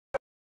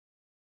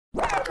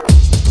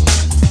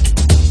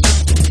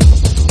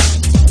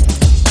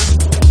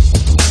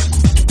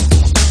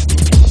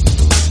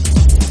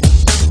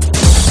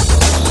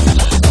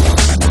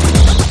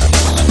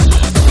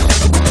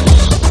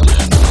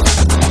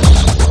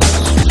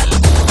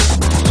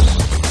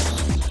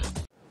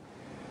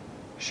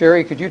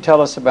Sherry, could you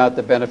tell us about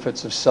the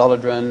benefits of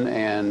Celadrin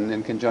and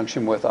in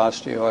conjunction with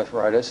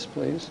osteoarthritis,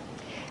 please?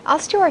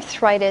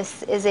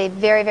 Osteoarthritis is a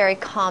very, very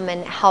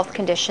common health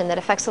condition that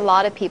affects a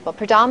lot of people,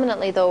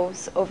 predominantly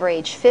those over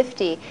age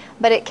 50,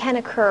 but it can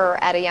occur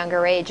at a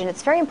younger age. And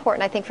it's very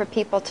important, I think, for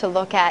people to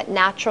look at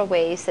natural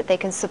ways that they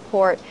can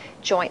support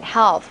joint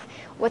health.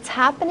 What's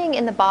happening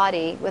in the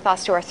body with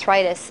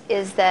osteoarthritis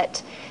is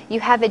that you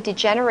have a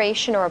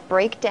degeneration or a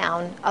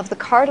breakdown of the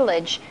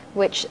cartilage,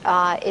 which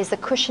is the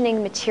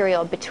cushioning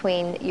material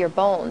between your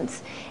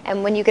bones.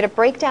 And when you get a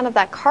breakdown of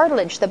that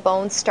cartilage, the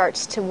bone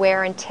starts to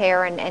wear and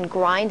tear and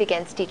grind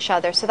against each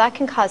other. So that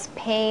can cause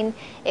pain,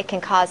 it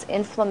can cause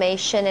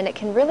inflammation, and it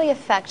can really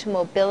affect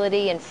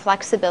mobility and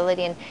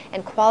flexibility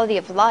and quality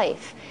of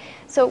life.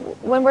 So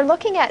when we're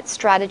looking at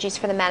strategies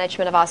for the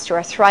management of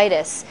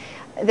osteoarthritis,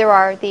 there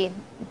are the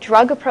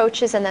drug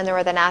approaches and then there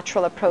are the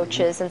natural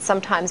approaches, and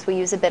sometimes we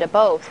use a bit of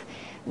both.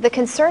 The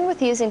concern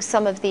with using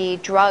some of the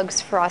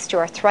drugs for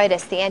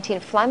osteoarthritis, the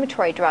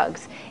anti-inflammatory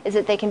drugs, is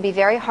that they can be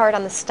very hard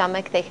on the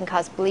stomach, they can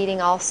cause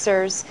bleeding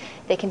ulcers,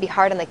 they can be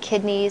hard on the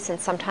kidneys and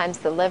sometimes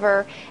the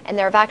liver, and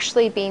there have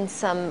actually been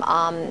some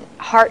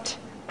heart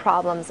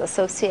problems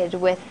associated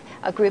with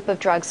a group of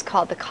drugs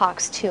called the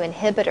COX-2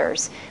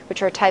 inhibitors,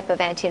 which are a type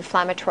of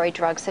anti-inflammatory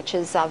drug such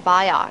as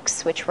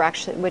Vioxx,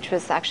 which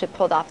was actually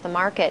pulled off the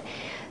market.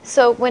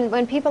 So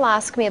when people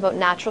ask me about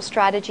natural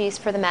strategies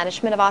for the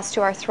management of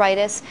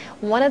osteoarthritis,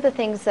 one of the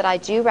things that I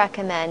do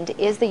recommend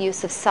is the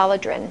use of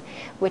Celadrin,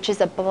 which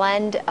is a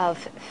blend of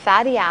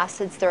fatty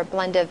acids. They're a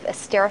blend of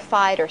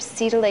esterified or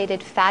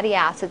cetylated fatty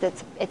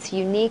acids. It's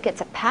unique,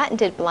 it's a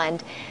patented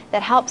blend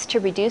that helps to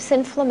reduce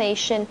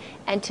inflammation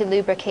and to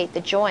lubricate the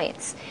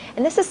joints.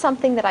 And this is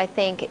something that I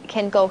think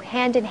can go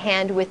hand in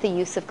hand with the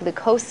use of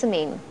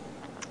glucosamine.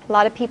 A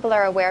lot of people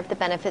are aware of the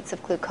benefits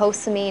of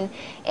glucosamine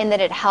in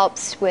that it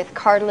helps with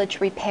cartilage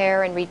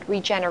repair and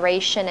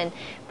regeneration and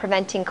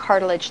preventing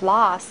cartilage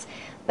loss.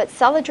 But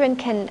Celadrin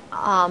can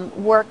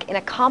work in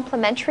a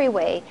complementary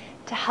way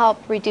to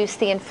help reduce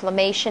the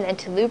inflammation and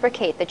to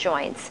lubricate the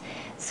joints.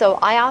 So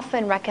I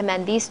often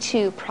recommend these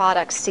two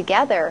products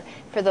together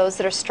for those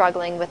that are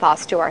struggling with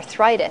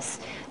osteoarthritis.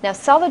 Now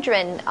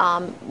Celadrin,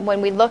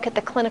 when we look at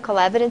the clinical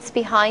evidence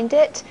behind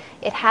it,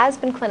 it has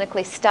been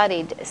clinically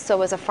studied.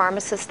 So as a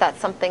pharmacist, that's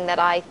something that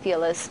I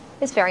feel is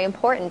very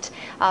important.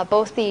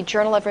 Both the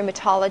Journal of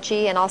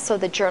Rheumatology and also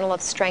the Journal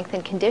of Strength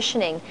and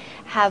Conditioning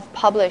have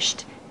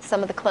published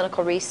some of the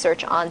clinical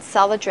research on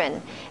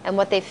Celadrin. And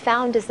what they've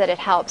found is that it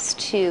helps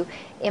to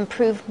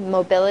improve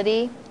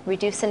mobility,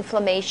 reduce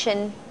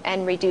inflammation,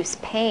 and reduce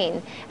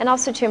pain, and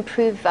also to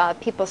improve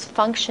people's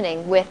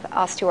functioning with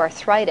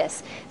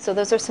osteoarthritis. So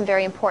those are some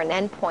very important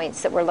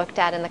endpoints that were looked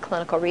at in the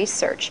clinical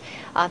research.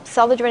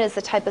 Celadrin is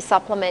the type of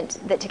supplement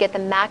that to get the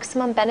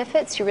maximum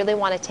benefits, you really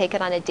want to take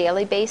it on a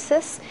daily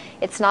basis.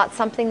 It's not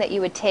something that you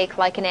would take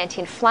like an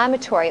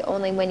anti-inflammatory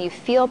only when you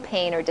feel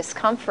pain or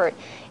discomfort.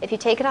 If you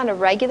take it on a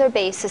regular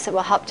basis, it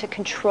will help to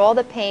control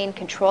the pain,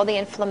 control the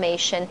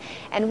inflammation,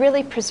 and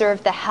really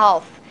preserve the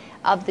health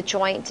of the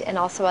joint and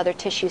also other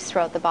tissues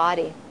throughout the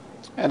body.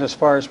 And as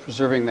far as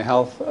preserving the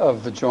health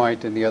of the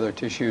joint and the other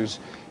tissues,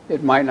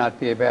 it might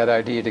not be a bad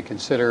idea to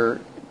consider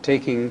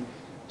taking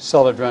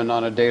Celadrin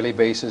on a daily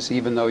basis,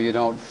 even though you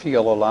don't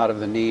feel a lot of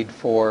the need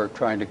for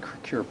trying to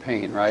cure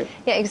pain, right?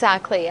 Yeah,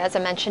 exactly. As I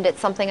mentioned, it's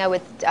something I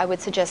would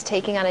suggest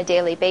taking on a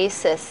daily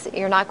basis.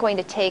 You're not going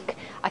to take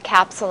a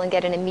capsule and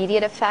get an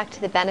immediate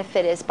effect. The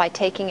benefit is by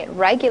taking it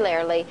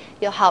regularly,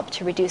 you'll help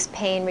to reduce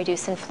pain,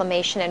 reduce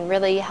inflammation, and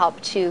really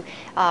help to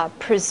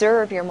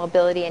preserve your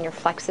mobility and your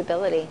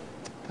flexibility.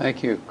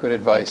 Thank you. Good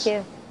advice.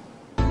 Thank you.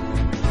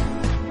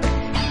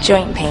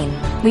 Joint pain.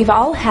 We've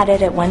all had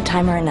it at one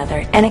time or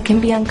another, and it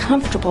can be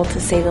uncomfortable to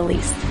say the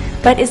least.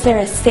 But is there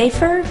a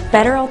safer,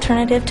 better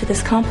alternative to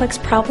this complex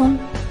problem?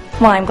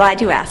 Well, I'm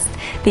glad you asked.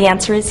 The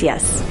answer is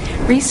yes.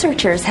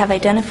 Researchers have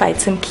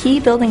identified some key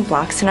building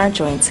blocks in our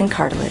joints and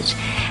cartilage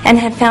and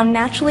have found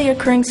naturally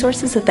occurring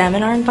sources of them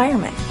in our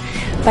environment.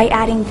 By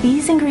adding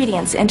these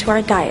ingredients into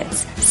our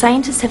diets,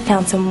 scientists have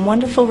found some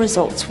wonderful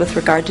results with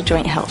regard to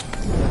joint health.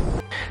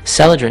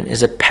 Celadrin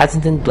is a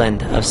patented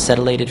blend of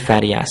cetylated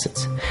fatty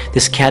acids.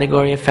 This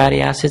category of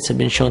fatty acids have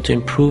been shown to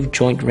improve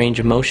joint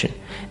range of motion,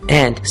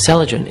 and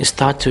Celadrin is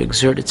thought to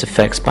exert its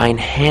effects by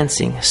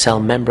enhancing cell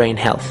membrane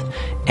health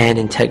and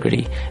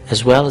integrity,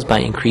 as well as by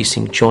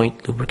increasing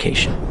joint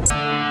lubrication.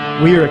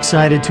 We are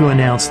excited to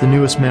announce the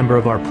newest member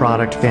of our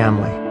product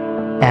family,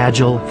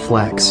 Agile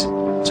Flex.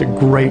 It's a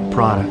great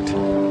product.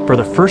 For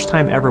the first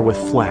time ever with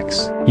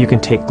Flex, you can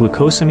take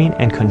glucosamine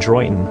and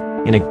chondroitin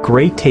in a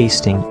great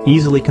tasting,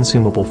 easily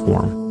consumable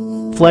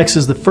form. Flex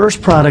is the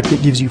first product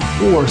that gives you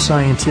 4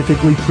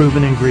 scientifically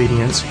proven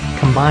ingredients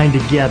combined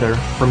together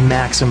for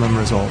maximum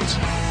results.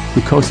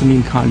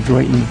 Glucosamine,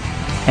 chondroitin,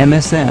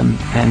 MSM,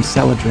 and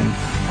Celadrin,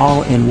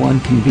 all in one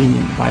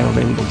convenient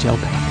bioavailable gel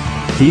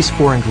pack. These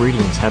 4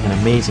 ingredients have an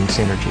amazing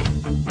synergy.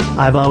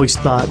 I've always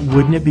thought,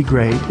 wouldn't it be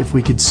great if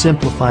we could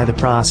simplify the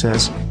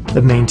process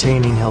of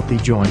maintaining healthy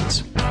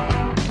joints?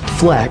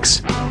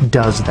 Flex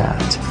does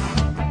that.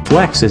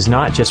 Flex is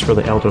not just for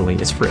the elderly,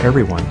 it's for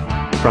everyone.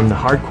 from the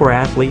hardcore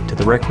athlete to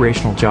the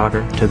recreational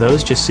jogger to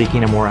those just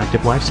seeking a more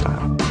active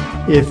lifestyle.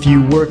 If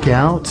you work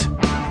out,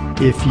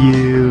 if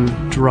you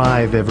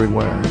drive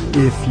everywhere,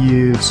 if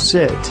you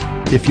sit,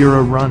 if you're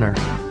a runner,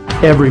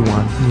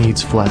 everyone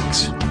needs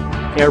Flex.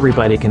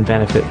 Everybody can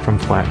benefit from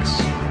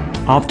Flex.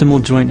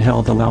 Optimal joint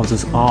health allows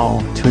us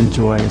all to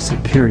enjoy a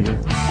superior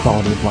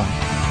quality of life.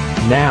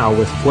 Now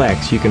with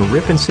Flex, you can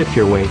rip and sip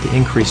your way to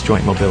increase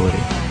joint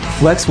mobility.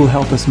 Flex will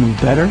help us move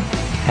better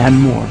and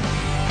more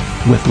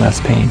with less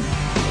pain.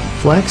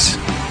 Flex,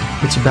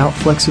 it's about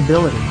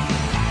flexibility.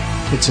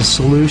 It's a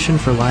solution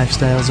for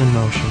lifestyles in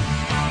motion.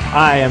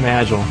 I am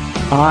agile.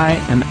 I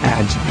am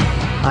agile.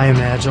 I am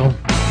agile.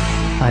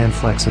 I am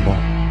flexible.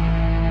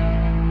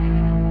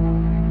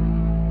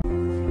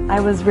 I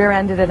was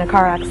rear-ended in a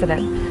car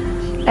accident,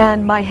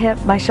 and my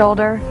hip, my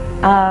shoulder,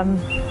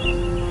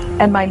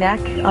 and my neck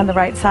on the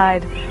right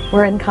side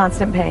were in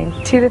constant pain.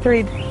 2 to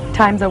 3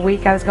 times a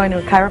week I was going to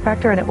a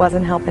chiropractor and it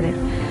wasn't helping it.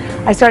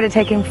 I started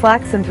taking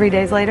Flex and 3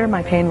 days later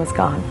my pain was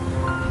gone.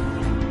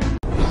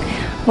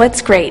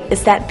 What's great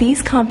is that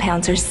these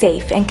compounds are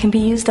safe and can be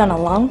used on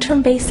a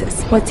long-term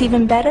basis. What's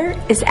even better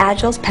is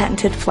Agile's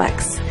patented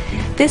Flex.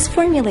 This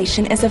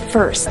formulation is a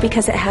first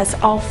because it has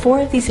all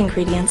 4 of these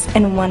ingredients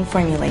in one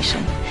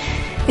formulation.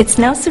 It's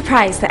no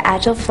surprise that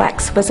Agile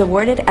Flex was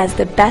awarded as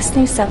the best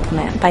new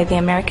supplement by the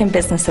American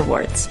Business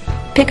Awards.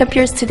 Pick up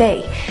yours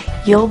today.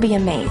 You'll be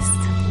amazed.